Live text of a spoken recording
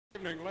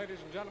Good evening, ladies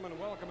and gentlemen.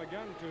 Welcome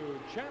again to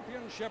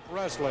Championship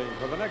Wrestling.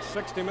 For the next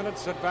 60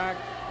 minutes, sit back,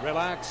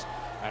 relax,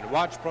 and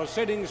watch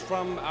proceedings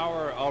from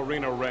our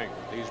arena ring.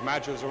 These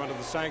matches are under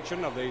the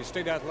sanction of the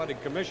State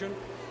Athletic Commission.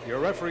 Your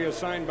referee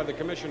assigned by the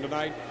commission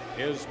tonight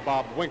is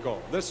Bob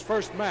Winkle. This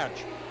first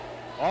match,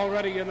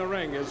 already in the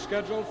ring, is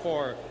scheduled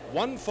for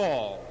one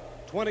fall,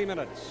 20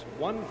 minutes.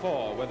 One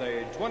fall with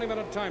a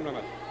 20-minute time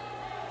limit.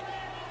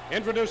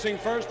 Introducing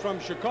first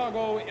from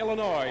Chicago,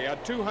 Illinois,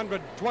 at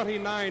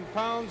 229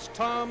 pounds,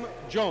 Tom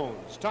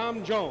Jones.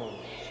 Tom Jones,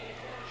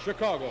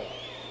 Chicago.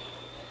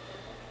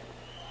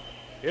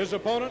 His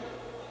opponent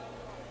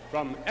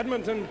from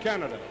Edmonton,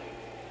 Canada.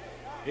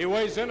 He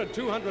weighs in at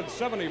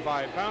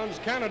 275 pounds,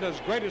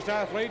 Canada's greatest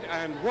athlete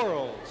and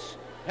world's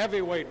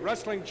heavyweight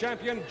wrestling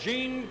champion,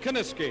 Gene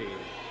Kiniski.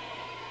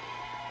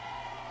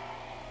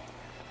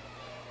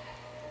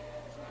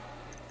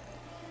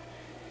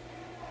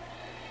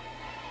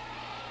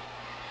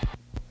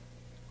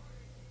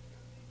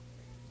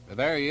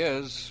 There he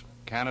is,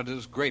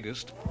 Canada's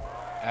greatest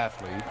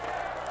athlete.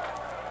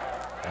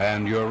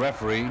 And your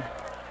referee,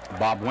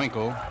 Bob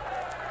Winkle,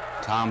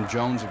 Tom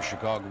Jones of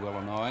Chicago,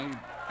 Illinois,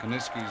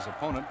 Kiniski's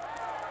opponent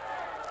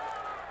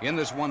in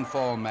this one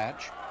fall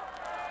match.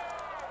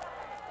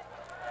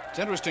 It's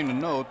interesting to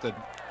note that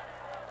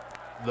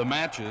the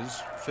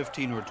matches,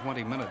 15 or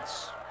 20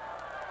 minutes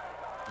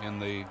in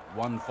the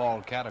one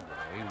fall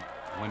category,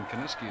 when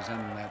Kiniski is in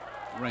that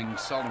ring,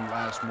 seldom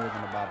last more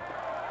than about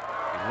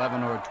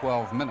 11 or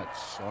 12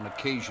 minutes. On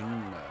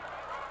occasion,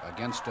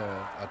 against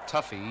a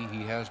toughie,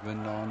 he has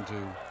been known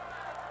to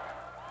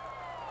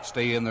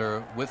stay in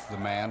there with the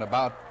man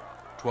about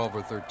 12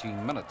 or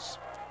 13 minutes.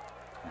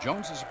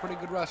 Jones is a pretty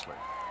good wrestler,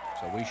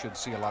 so we should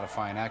see a lot of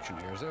fine action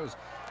here. There's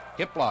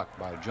hip block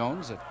by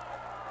Jones that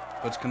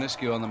puts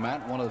Kiniski on the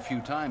mat. One of the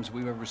few times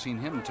we've ever seen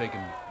him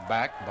taken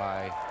back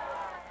by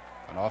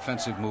an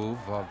offensive move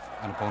of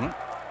an opponent.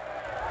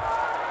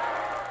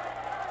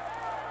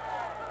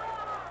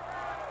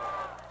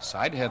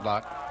 Side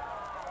headlock.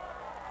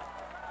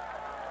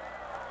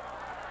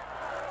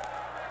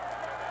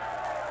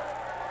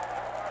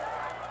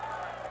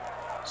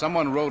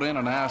 Someone wrote in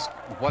and asked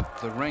what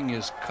the ring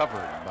is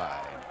covered by.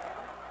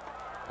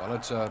 Well,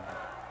 it's a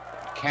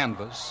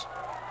canvas,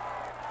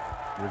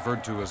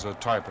 referred to as a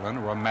tarpaulin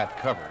or a mat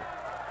cover,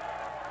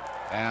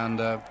 and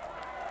a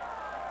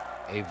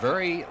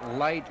very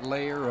light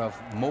layer of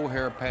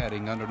mohair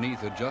padding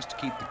underneath it just to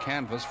keep the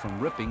canvas from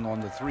ripping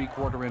on the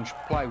 3/4-inch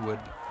plywood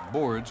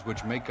boards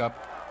which make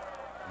up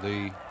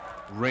the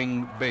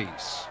ring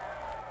base.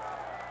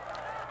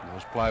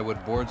 Those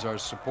plywood boards are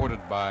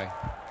supported by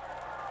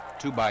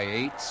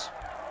 2x8s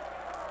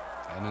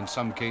and in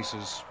some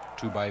cases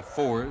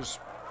 2x4s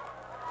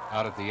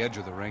out at the edge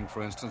of the ring,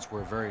 for instance,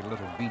 where very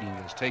little beating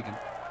is taken.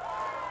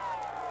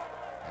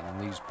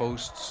 And these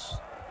posts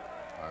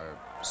are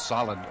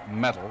solid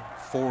metal,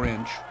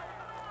 4-inch,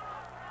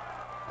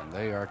 and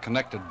they are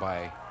connected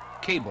by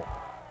cable.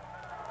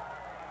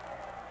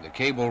 The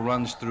cable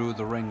runs through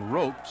the ring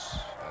ropes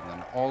and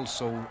then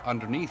also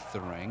underneath the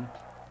ring.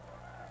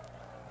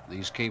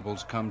 These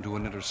cables come to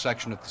an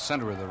intersection at the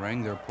center of the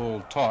ring. They're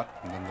pulled taut,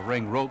 and then the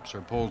ring ropes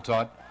are pulled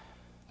taut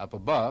up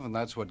above, and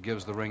that's what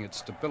gives the ring its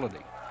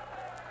stability.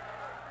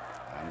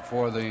 And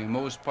for the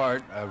most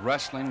part, a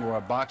wrestling or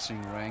a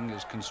boxing ring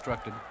is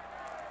constructed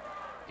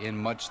in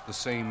much the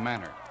same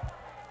manner.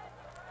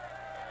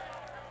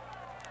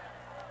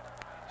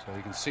 So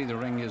you can see the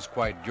ring is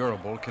quite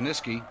durable.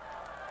 Kiniski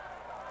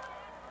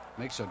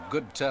makes a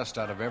good test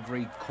out of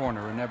every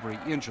corner and every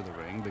inch of the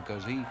ring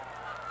because he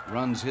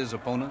runs his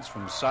opponents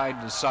from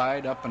side to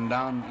side, up and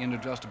down into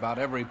just about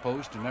every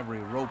post and every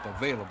rope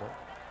available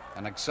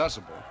and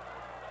accessible.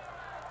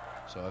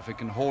 So if it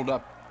can hold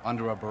up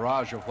under a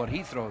barrage of what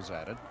he throws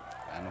at it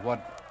and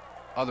what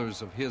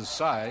others of his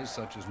size,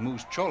 such as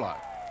Moose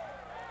Cholak,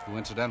 who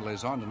incidentally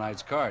is on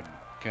tonight's card,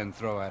 can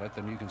throw at it,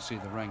 then you can see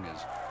the ring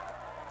is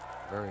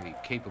very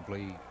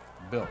capably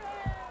built.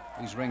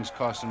 These rings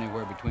cost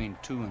anywhere between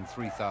 $2,000 and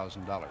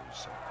 $3,000.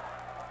 So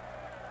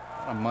a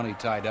lot of money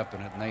tied up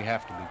in it, and they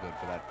have to be good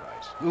for that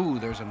price. Ooh,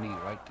 there's a knee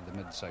right to the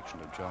midsection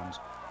of Jones.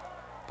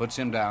 Puts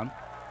him down.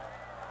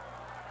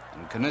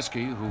 And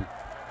Kiniski, who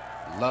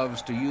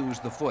loves to use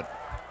the foot,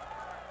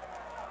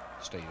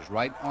 stays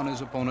right on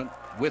his opponent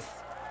with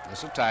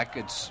this attack.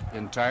 It's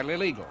entirely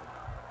legal.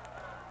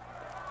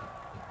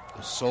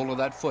 The sole of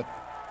that foot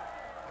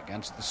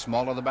against the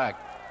small of the back.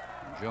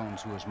 And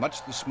Jones, who is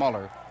much the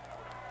smaller,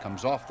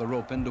 comes off the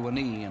rope into a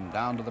knee, and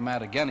down to the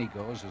mat again he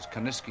goes as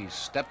Kiniski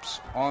steps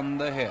on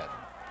the head.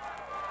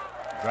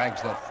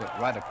 Drags that foot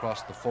right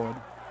across the forward.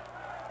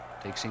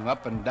 Takes him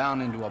up and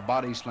down into a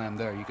body slam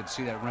there. You could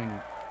see that ring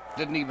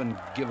didn't even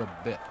give a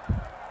bit.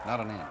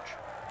 Not an inch.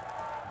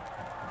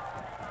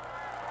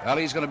 Well,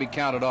 he's going to be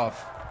counted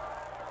off.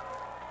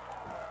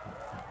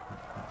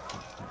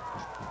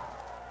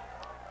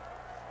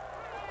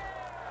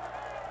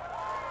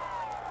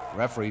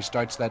 Referee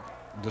starts that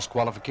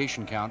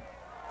disqualification count.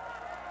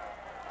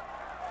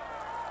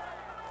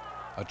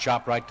 A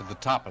chop right to the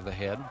top of the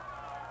head.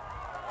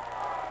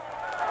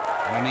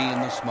 And a knee in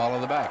the small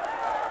of the back.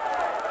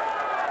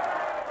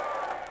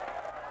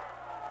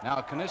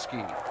 Now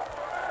Kiniski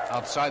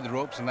outside the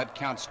ropes, and that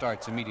count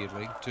starts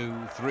immediately.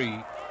 2,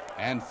 3,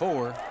 and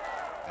 4.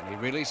 And he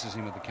releases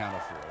him at the count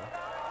of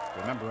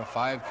 4. Remember, a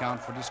 5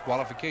 count for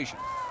disqualification.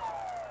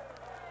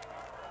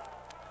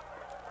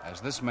 As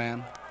this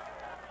man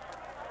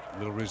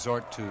will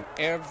resort to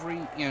every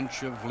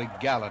inch of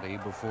legality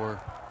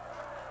before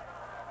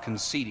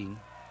conceding.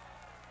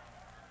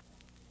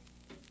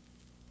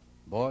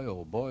 Boy,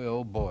 oh boy,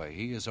 oh boy,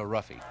 he is a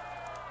roughie.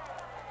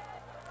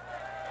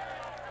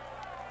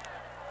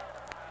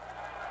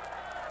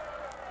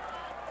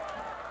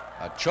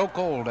 A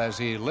chokehold as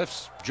he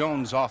lifts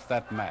Jones off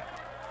that mat.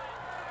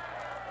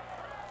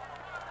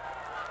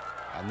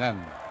 And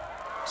then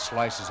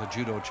slices a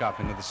judo chop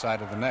into the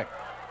side of the neck.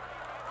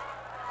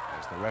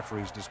 As the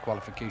referee's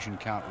disqualification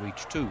count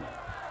reached 2.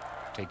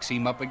 Takes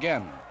him up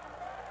again.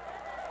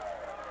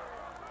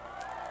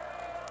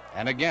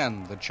 And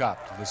again the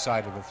chop to the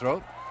side of the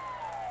throat.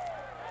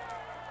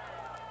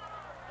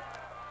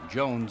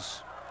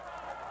 Jones,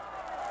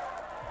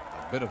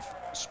 a bit of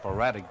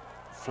sporadic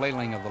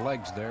flailing of the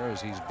legs there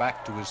as he's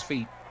back to his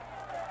feet.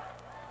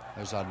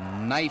 There's a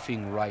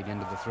knifing right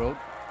into the throat.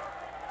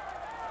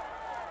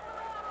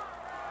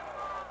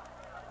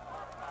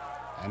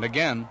 And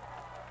again,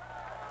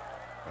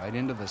 right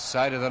into the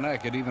side of the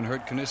neck. It even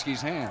hurt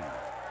Kiniski's hand.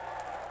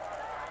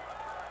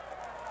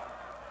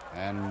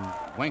 And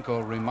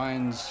Winkle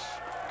reminds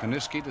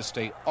Kiniski to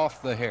stay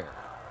off the hair.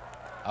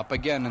 Up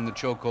again in the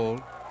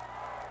chokehold.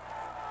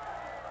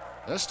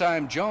 This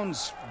time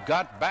Jones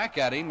got back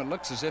at him. It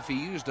looks as if he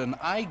used an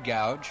eye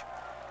gouge.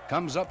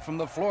 Comes up from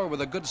the floor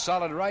with a good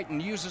solid right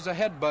and uses a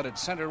headbutt at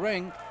center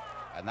ring.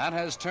 And that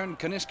has turned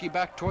Kiniski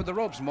back toward the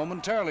ropes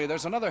momentarily.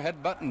 There's another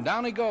headbutt and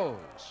down he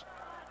goes.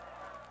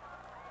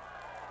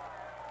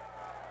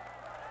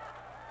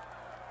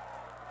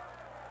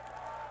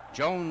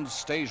 Jones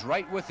stays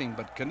right with him,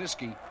 but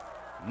Kiniski,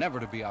 never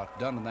to be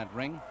outdone in that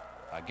ring,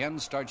 again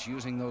starts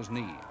using those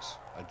knees.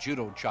 A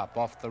judo chop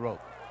off the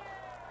rope.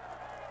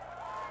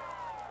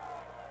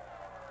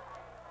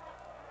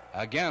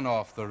 Again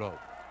off the rope.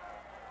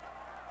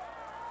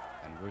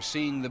 And we're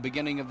seeing the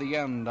beginning of the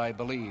end, I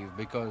believe,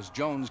 because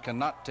Jones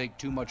cannot take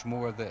too much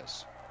more of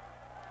this.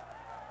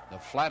 The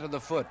flat of the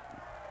foot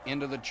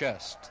into the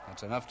chest.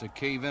 That's enough to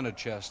cave in a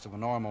chest of a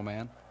normal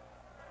man.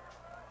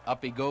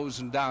 Up he goes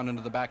and down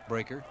into the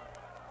backbreaker.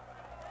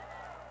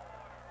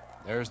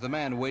 There's the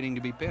man waiting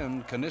to be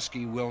pinned.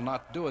 Kiniski will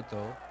not do it,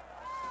 though.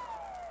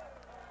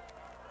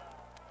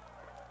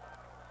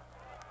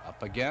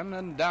 Up again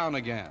and down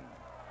again.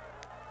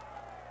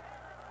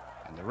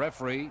 And the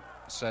referee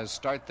says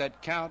start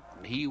that count.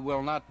 He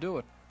will not do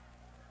it.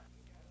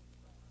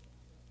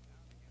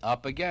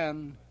 Up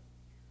again.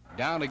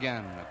 Down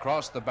again.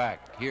 Across the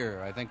back.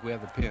 Here, I think we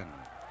have the pin.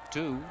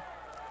 2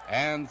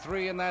 and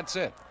 3, and that's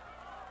it.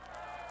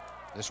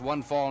 This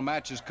one-fall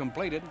match is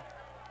completed.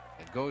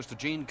 It goes to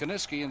Gene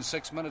Kiniski in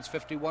 6 minutes,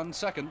 51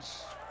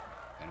 seconds.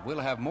 And we'll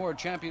have more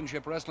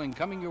championship wrestling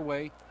coming your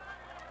way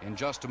in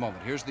just a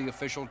moment. Here's the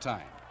official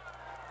time.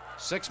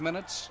 6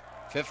 minutes,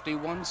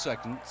 51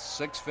 seconds,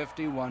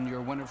 6:51.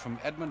 Your winner from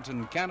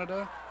Edmonton,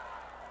 Canada,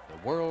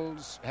 the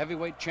world's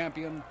heavyweight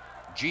champion,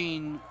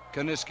 Gene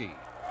Kiniski.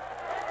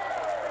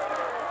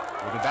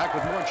 We'll be back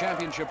with more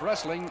championship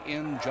wrestling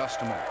in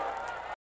just a moment.